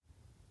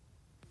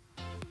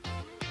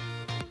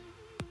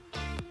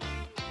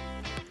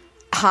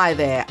Hi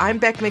there, I'm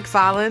Beck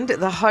McFarland,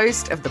 the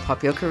host of the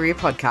Pop Your Career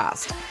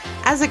podcast.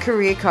 As a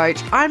career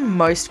coach, I'm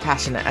most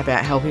passionate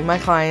about helping my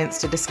clients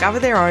to discover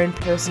their own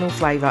personal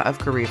flavour of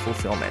career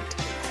fulfilment.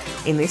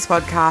 In this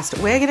podcast,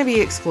 we're going to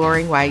be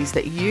exploring ways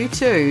that you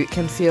too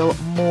can feel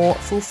more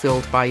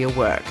fulfilled by your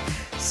work.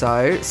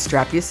 So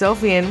strap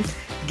yourself in,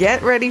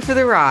 get ready for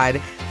the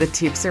ride. The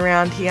tips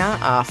around here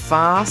are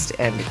fast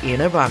and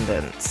in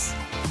abundance.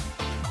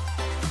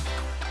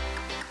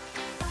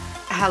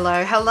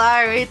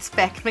 Hello, it's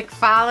Beck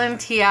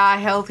McFarland here,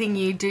 helping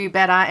you do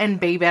better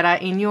and be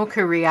better in your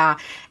career.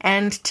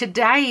 And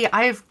today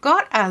I've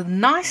got a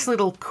nice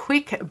little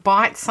quick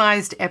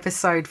bite-sized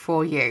episode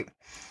for you.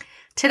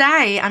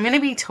 Today I'm going to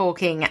be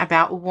talking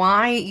about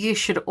why you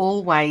should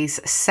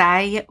always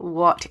say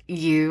what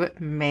you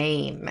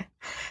mean.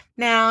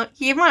 Now,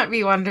 you might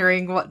be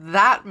wondering what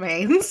that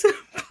means,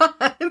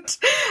 but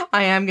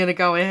I am going to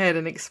go ahead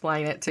and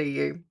explain it to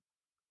you.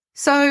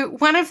 So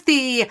one of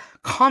the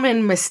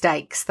common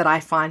mistakes that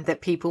I find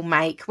that people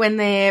make when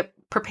they're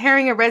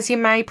preparing a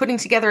resume, putting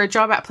together a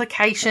job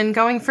application,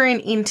 going for an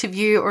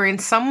interview, or in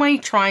some way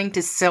trying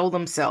to sell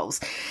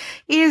themselves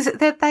is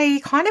that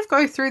they kind of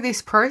go through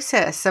this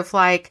process of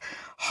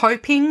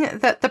hoping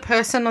that the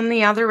person on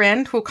the other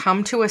end will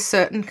come to a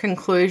certain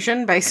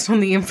conclusion based on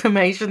the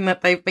information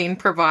that they've been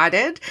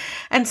provided.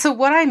 And so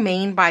what I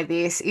mean by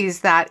this is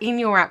that in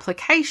your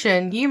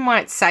application, you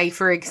might say,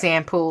 for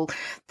example,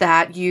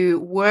 that you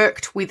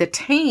worked with a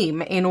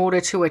team in order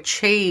to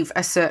achieve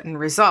a certain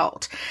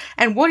result.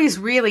 And what is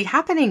really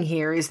happening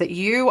here is that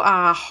you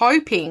are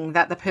hoping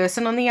that the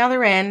person on the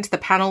other end, the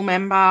panel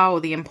member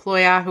or the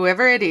employer,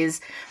 whoever it is,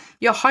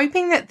 you're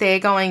hoping that they're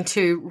going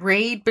to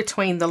read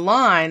between the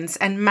lines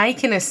and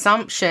make an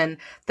assumption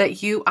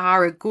that you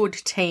are a good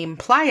team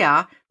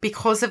player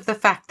because of the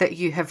fact that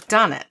you have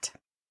done it.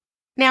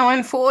 Now,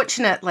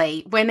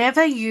 unfortunately,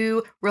 whenever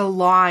you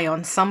rely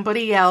on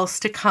somebody else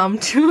to come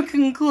to a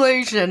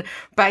conclusion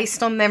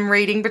based on them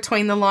reading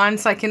between the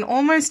lines, I can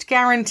almost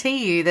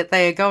guarantee you that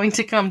they are going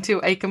to come to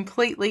a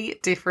completely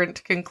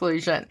different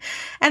conclusion.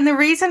 And the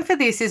reason for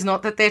this is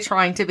not that they're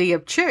trying to be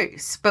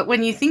obtuse, but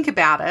when you think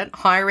about it,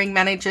 hiring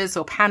managers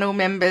or panel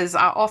members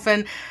are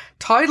often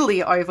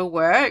totally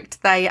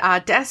overworked. They are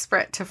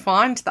desperate to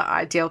find the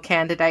ideal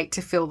candidate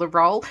to fill the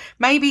role.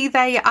 Maybe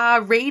they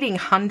are reading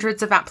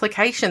hundreds of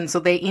applications or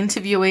they're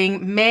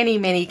interviewing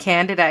many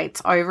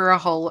candidates over a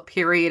whole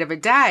period of a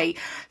day.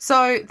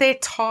 So they're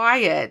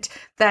tired.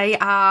 They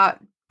are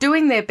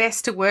doing their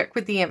best to work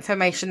with the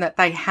information that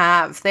they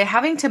have. They're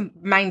having to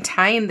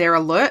maintain their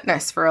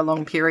alertness for a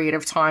long period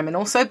of time and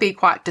also be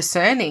quite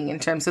discerning in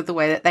terms of the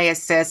way that they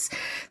assess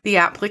the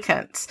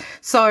applicants.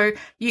 So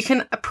you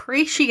can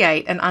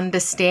appreciate and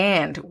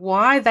understand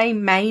why they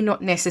may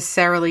not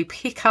necessarily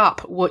pick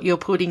up what you're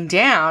putting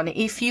down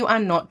if you are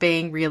not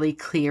being really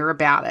clear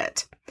about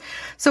it.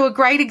 So a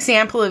great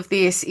example of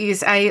this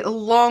is a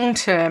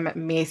long-term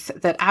myth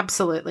that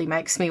absolutely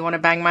makes me want to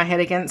bang my head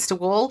against a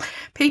wall.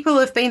 People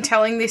have been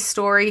telling this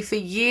story for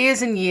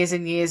years and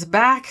years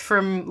back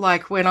from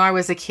when I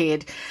was a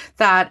kid,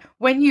 that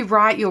when you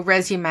write your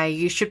resume,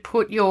 you should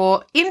put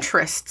your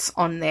interests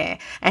on there.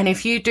 And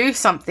if you do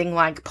something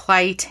like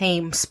play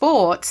team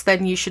sports,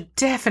 then you should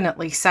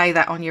definitely say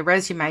that on your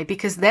resume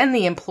because then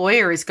the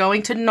employer is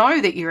going to know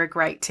that you're a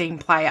great team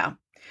player.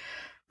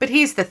 But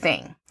here's the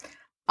thing.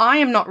 I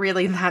am not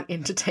really that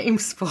into team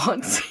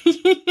sports.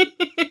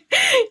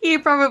 You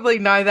probably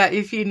know that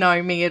if you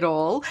know me at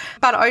all.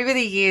 But over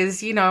the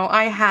years,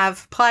 I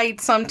have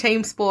played some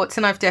team sports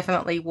and I've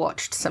definitely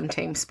watched some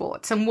team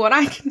sports. And what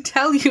I can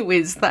tell you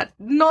is that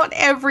not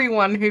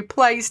everyone who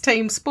plays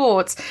team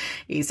sports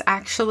is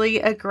actually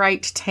a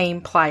great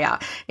team player.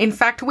 In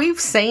fact, we've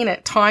seen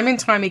it time and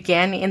time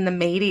again in the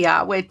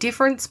media where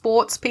different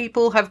sports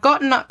people have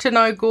gotten up to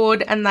no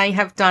good and they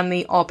have done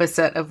the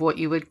opposite of what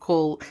you would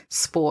call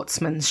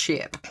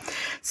sportsmanship.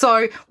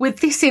 So with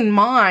this in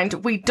mind,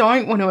 we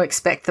don't want to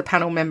expect the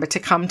panel member to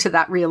come to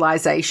that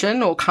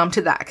realization or come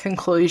to that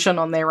conclusion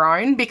on their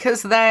own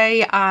because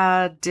they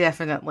are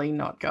definitely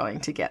not going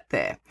to get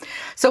there.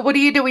 So what do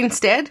you do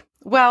instead?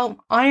 Well,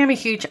 I am a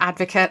huge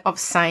advocate of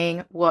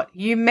saying what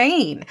you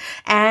mean.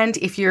 And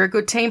if you're a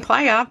good team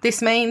player,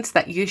 this means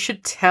that you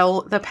should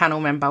tell the panel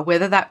member,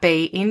 whether that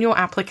be in your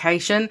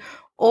application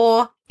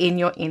or in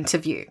your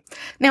interview.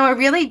 Now, a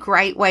really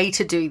great way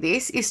to do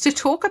this is to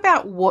talk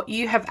about what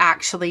you have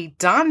actually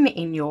done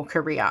in your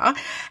career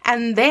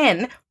and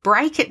then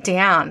break it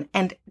down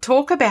and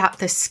talk about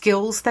the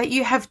skills that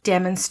you have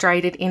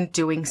demonstrated in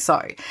doing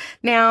so.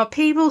 Now,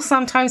 people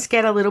sometimes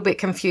get a little bit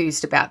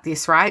confused about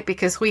this, right?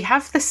 Because we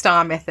have the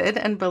STAR method,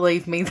 and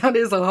believe me, that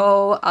is a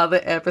whole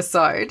other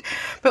episode.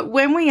 But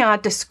when we are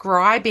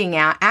describing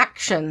our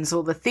actions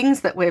or the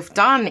things that we've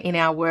done in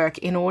our work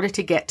in order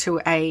to get to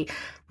a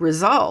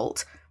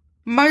result,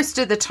 most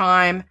of the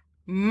time,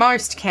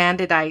 most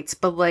candidates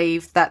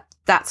believe that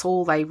that's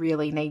all they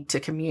really need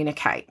to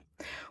communicate.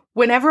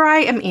 Whenever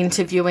I am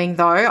interviewing,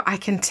 though, I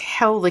can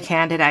tell the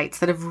candidates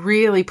that have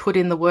really put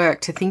in the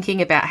work to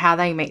thinking about how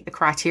they meet the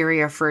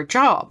criteria for a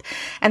job.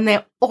 And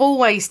they're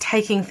always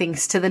taking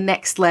things to the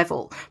next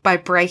level by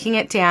breaking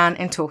it down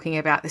and talking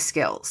about the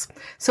skills.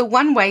 So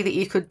one way that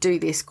you could do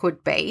this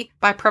could be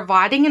by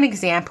providing an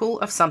example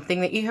of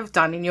something that you have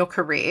done in your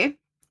career.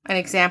 An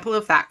example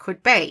of that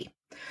could be,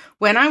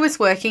 when I was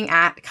working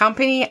at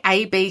company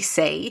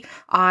ABC,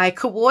 I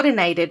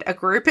coordinated a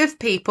group of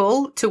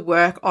people to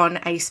work on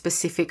a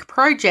specific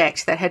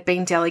project that had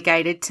been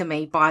delegated to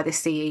me by the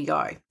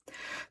CEO.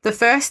 The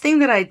first thing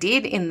that I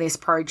did in this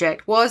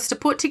project was to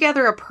put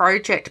together a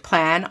project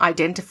plan,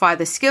 identify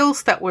the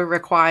skills that were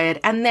required,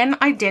 and then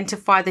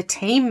identify the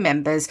team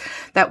members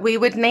that we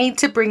would need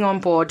to bring on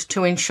board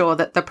to ensure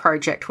that the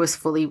project was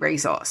fully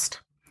resourced.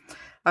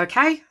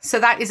 Okay, so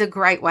that is a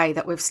great way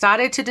that we've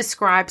started to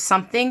describe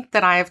something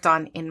that I have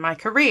done in my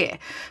career.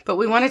 But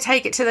we want to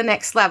take it to the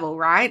next level,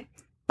 right?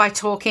 By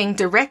talking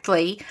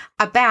directly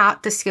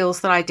about the skills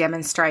that I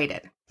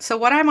demonstrated. So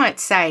what I might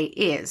say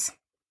is,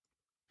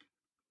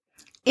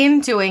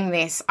 in doing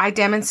this, I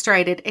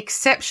demonstrated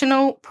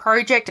exceptional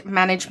project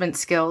management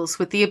skills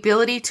with the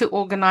ability to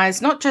organize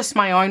not just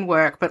my own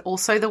work, but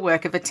also the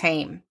work of a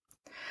team.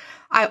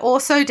 I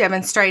also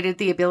demonstrated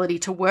the ability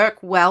to work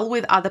well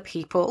with other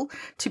people,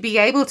 to be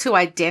able to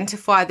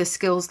identify the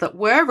skills that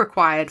were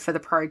required for the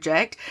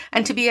project,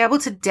 and to be able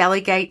to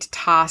delegate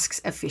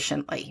tasks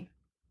efficiently.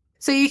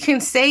 So you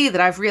can see that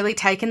I've really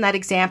taken that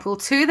example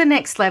to the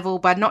next level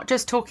by not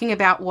just talking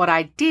about what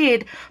I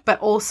did,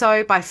 but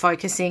also by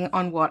focusing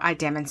on what I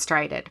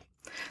demonstrated.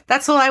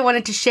 That's all I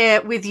wanted to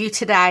share with you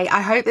today.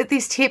 I hope that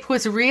this tip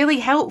was really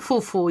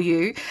helpful for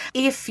you.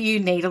 If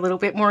you need a little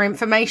bit more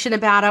information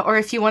about it, or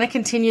if you want to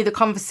continue the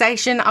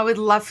conversation, I would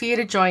love for you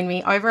to join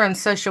me over on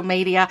social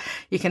media.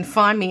 You can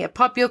find me at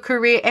Pop Your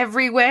Career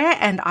everywhere,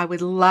 and I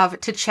would love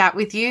to chat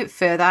with you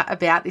further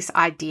about this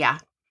idea.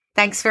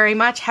 Thanks very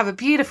much. Have a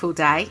beautiful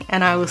day,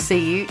 and I will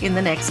see you in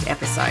the next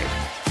episode.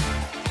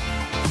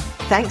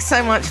 Thanks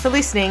so much for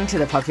listening to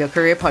the Pop Your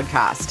Career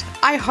podcast.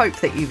 I hope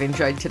that you've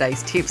enjoyed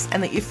today's tips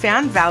and that you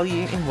found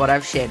value in what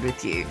I've shared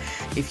with you.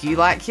 If you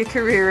like your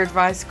career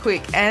advice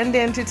quick and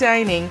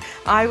entertaining,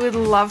 I would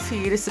love for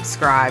you to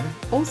subscribe.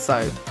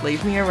 Also,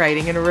 leave me a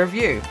rating and a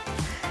review.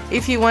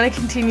 If you want to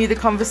continue the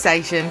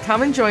conversation,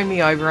 come and join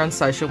me over on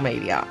social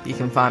media. You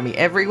can find me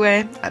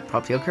everywhere at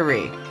Pop Your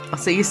Career. I'll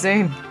see you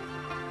soon.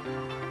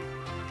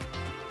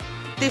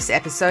 This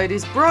episode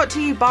is brought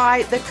to you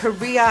by the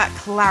Career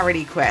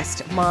Clarity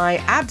Quest,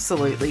 my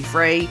absolutely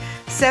free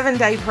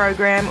 7-day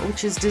program,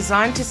 which is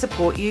designed to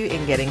support you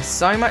in getting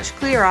so much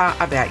clearer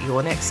about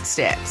your next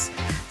steps.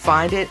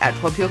 Find it at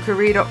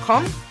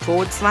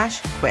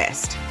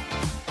popyourcareer.com/quest.